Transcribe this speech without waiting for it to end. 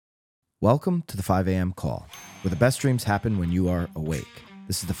Welcome to the 5 a.m. call, where the best dreams happen when you are awake.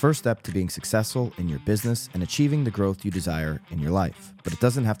 This is the first step to being successful in your business and achieving the growth you desire in your life. But it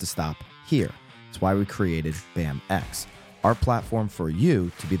doesn't have to stop here. It's why we created BAMX, our platform for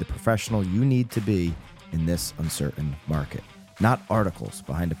you to be the professional you need to be in this uncertain market. Not articles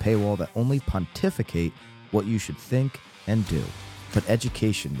behind a paywall that only pontificate what you should think and do, but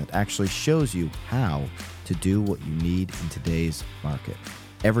education that actually shows you how to do what you need in today's market.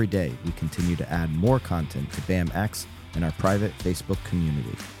 Every day, we continue to add more content to BAMX and our private Facebook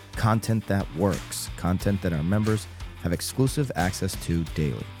community. Content that works, content that our members have exclusive access to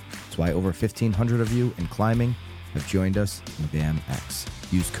daily. That's why over 1,500 of you in climbing have joined us in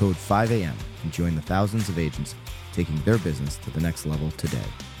BAMX. Use code 5am and join the thousands of agents taking their business to the next level today.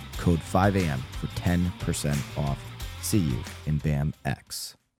 Code 5am for 10% off. See you in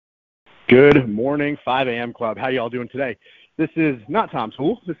BAMX. Good morning, 5 a.m. Club. How y'all doing today? This is not Tom's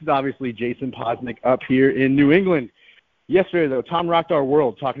Pool. This is obviously Jason Posnick up here in New England. Yesterday, though, Tom rocked our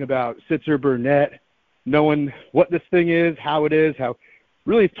world talking about Sitzer-Burnett, knowing what this thing is, how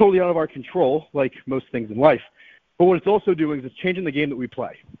really it's totally out of our control, like most things in life. But what it's also doing is it's changing the game that we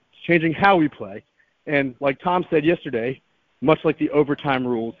play. It's changing how we play. And like Tom said yesterday, much like the overtime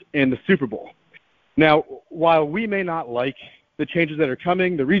rules in the Super Bowl. Now, while we may not like the changes that are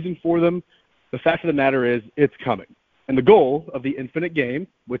coming, the reason for them, the fact of the matter is it's coming. And the goal of the infinite game,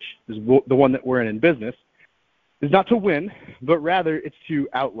 which is the one that we're in business, is not to win, but rather it's to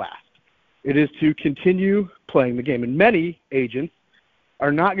outlast. It is to continue playing the game. And many agents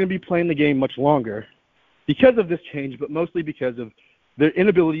are not going to be playing the game much longer because of this change, but mostly because of their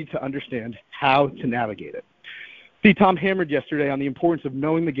inability to understand how to navigate it. See, Tom hammered yesterday on the importance of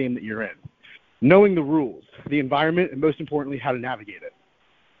knowing the game that you're in, knowing the rules, the environment, and most importantly, how to navigate it.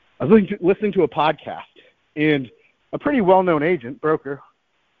 I was listening to a podcast, and a pretty well-known agent, broker,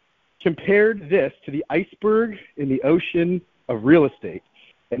 compared this to the iceberg in the ocean of real estate.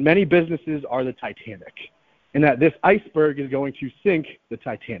 And many businesses are the Titanic, and that this iceberg is going to sink the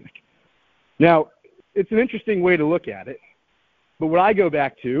Titanic. Now, it's an interesting way to look at it, but what I go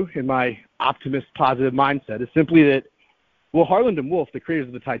back to in my optimist, positive mindset is simply that, well, Harland and Wolff, the creators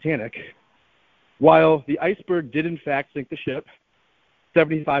of the Titanic, while the iceberg did in fact sink the ship,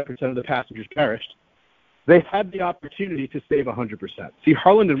 75% of the passengers perished, they had the opportunity to save 100%. See,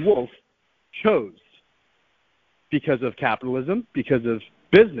 Harland and Wolff chose, because of capitalism, because of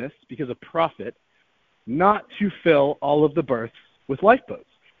business, because of profit, not to fill all of the berths with lifeboats.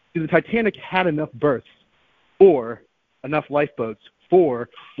 See, the Titanic had enough berths or enough lifeboats for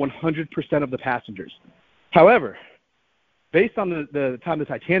 100% of the passengers. However, based on the time the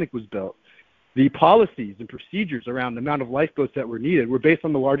Titanic was built, the policies and procedures around the amount of lifeboats that were needed were based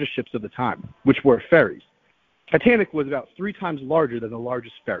on the largest ships of the time, which were ferries. Titanic was about 3 times larger than the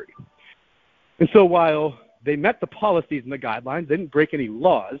largest ferry. And so while they met the policies and the guidelines, they didn't break any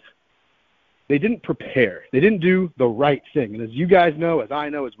laws, they didn't prepare. They didn't do the right thing. And as you guys know, as I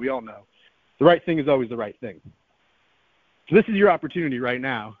know, as we all know, the right thing is always the right thing. So this is your opportunity right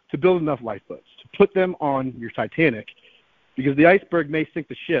now to build enough lifeboats, to put them on your Titanic, because the iceberg may sink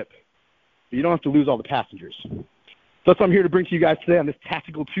the ship, but you don't have to lose all the passengers. So that's what I'm here to bring to you guys today on this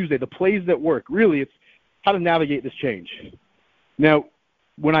Tactical Tuesday, the plays that work. Really, it's how to navigate this change. Now,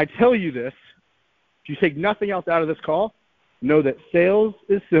 when I tell you this, if you take nothing else out of this call, know that sales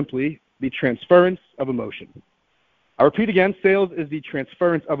is simply the transference of emotion. I repeat again, sales is the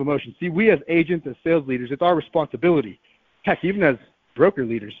transference of emotion. See, we as agents, as sales leaders, it's our responsibility, heck, even as broker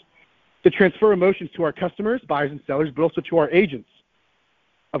leaders, to transfer emotions to our customers, buyers and sellers, but also to our agents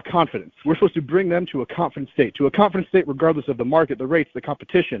of confidence. We're supposed to bring them to a confident state regardless of the market, the rates, the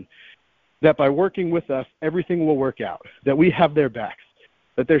competition, that by working with us, everything will work out, that we have their backs,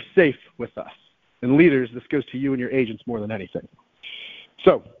 that they're safe with us. And leaders, this goes to you and your agents more than anything.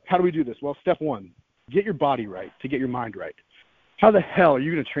 So how do we do this? Well, step 1, get your body right to get your mind right. How the hell are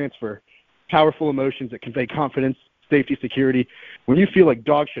you going to transfer powerful emotions that convey confidence, safety, security, when you feel like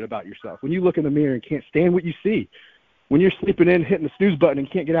dog shit about yourself, when you look in the mirror and can't stand what you see, when you're sleeping in, hitting the snooze button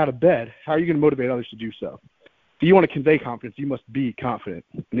and can't get out of bed? How are you going to motivate others to do so? If you want to convey confidence, you must be confident.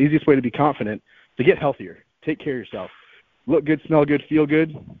 And the easiest way to be confident is to get healthier, take care of yourself, look good, smell good, feel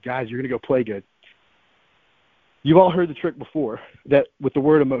good. Guys, you're going to go play good. You've all heard the trick before that with the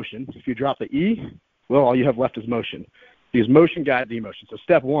word emotion, if you drop the E, well, all you have left is motion. Because motion guides the emotion. So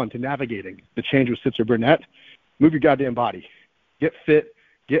step 1 to navigating the change with Sitzer-Burnett, move your goddamn body. Get fit,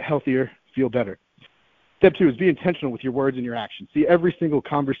 get healthier, feel better. Step 2 is be intentional with your words and your actions. See, every single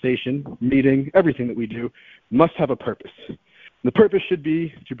conversation, meeting, everything that we do must have a purpose. The purpose should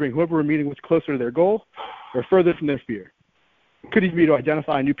be to bring whoever we're meeting with closer to their goal or further from their fear. Could even be to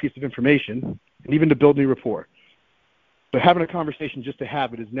identify a new piece of information and even to build new rapport. But having a conversation just to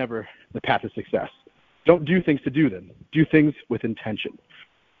have it is never the path to success. Don't do things to do them. Do things with intention.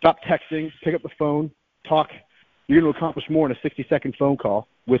 Stop texting, pick up the phone, talk. You're going to accomplish more in a 60-second phone call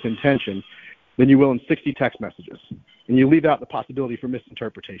with intention than you will in 60 text messages. And you leave out the possibility for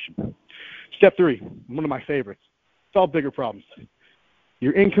misinterpretation. Step 3, one of my favorites, solve bigger problems.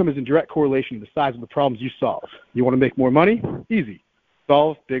 Your income is in direct correlation to the size of the problems you solve. You want to make more money? Easy.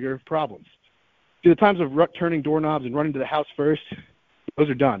 Solve bigger problems. See, the times of turning doorknobs and running to the house first, those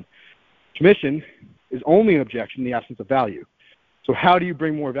are done. Commission is only an objection in the absence of value. So how do you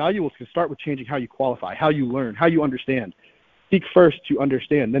bring more value? Well, it's going to start with changing how you qualify, how you learn, how you understand. Seek first to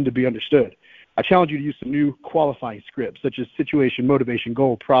understand, then to be understood. I challenge you to use some new qualifying scripts, such as situation, motivation,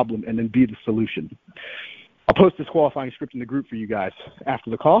 goal, problem, and then be the solution. I'll post this qualifying script in the group for you guys after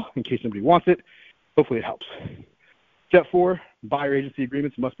the call in case somebody wants it. Hopefully it helps. Step 4, buyer agency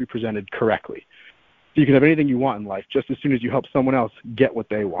agreements must be presented correctly. So you can have anything you want in life just as soon as you help someone else get what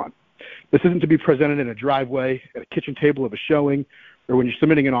they want. This isn't to be presented in a driveway, at a kitchen table of a showing, or when you're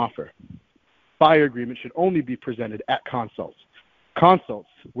submitting an offer. Buyer agreement should only be presented at consults. Consults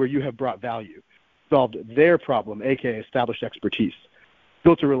where you have brought value, solved their problem, aka established expertise,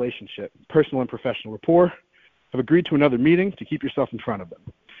 built a relationship, personal and professional rapport, have agreed to another meeting to keep yourself in front of them.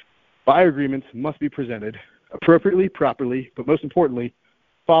 Buyer agreements must be presented appropriately, properly, but most importantly,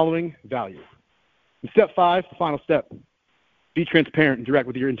 following value. And step 5, the final step, be transparent and direct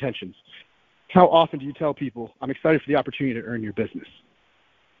with your intentions. How often do you tell people, I'm excited for the opportunity to earn your business?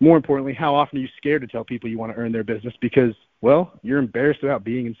 More importantly, how often are you scared to tell people you want to earn their business because, well, you're embarrassed about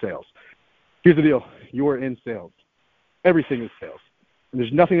being in sales? Here's the deal. You're in sales. Everything is sales. And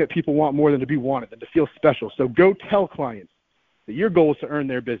there's nothing that people want more than to be wanted, than to feel special. So go tell clients that your goal is to earn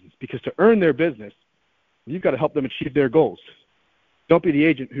their business, because to earn their business, you've got to help them achieve their goals. Don't be the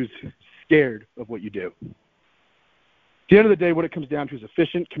agent who's scared of what you do. At the end of the day, what it comes down to is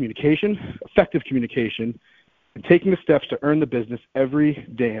efficient communication, effective communication, and taking the steps to earn the business every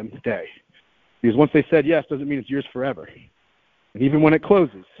damn day. Because once they said yes, doesn't mean it's yours forever. And even when it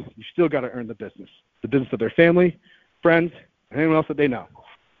closes, you still got to earn the business of their family, friends, and anyone else that they know.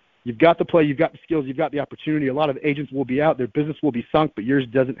 You've got the play, you've got the skills, you've got the opportunity. A lot of agents will be out, their business will be sunk, but yours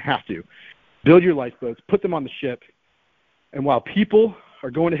doesn't have to. Build your lifeboats, put them on the ship, and while people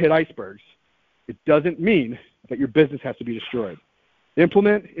are going to hit icebergs, it doesn't mean that your business has to be destroyed.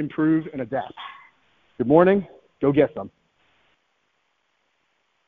 Implement, improve, and adapt. Good morning. Go get some.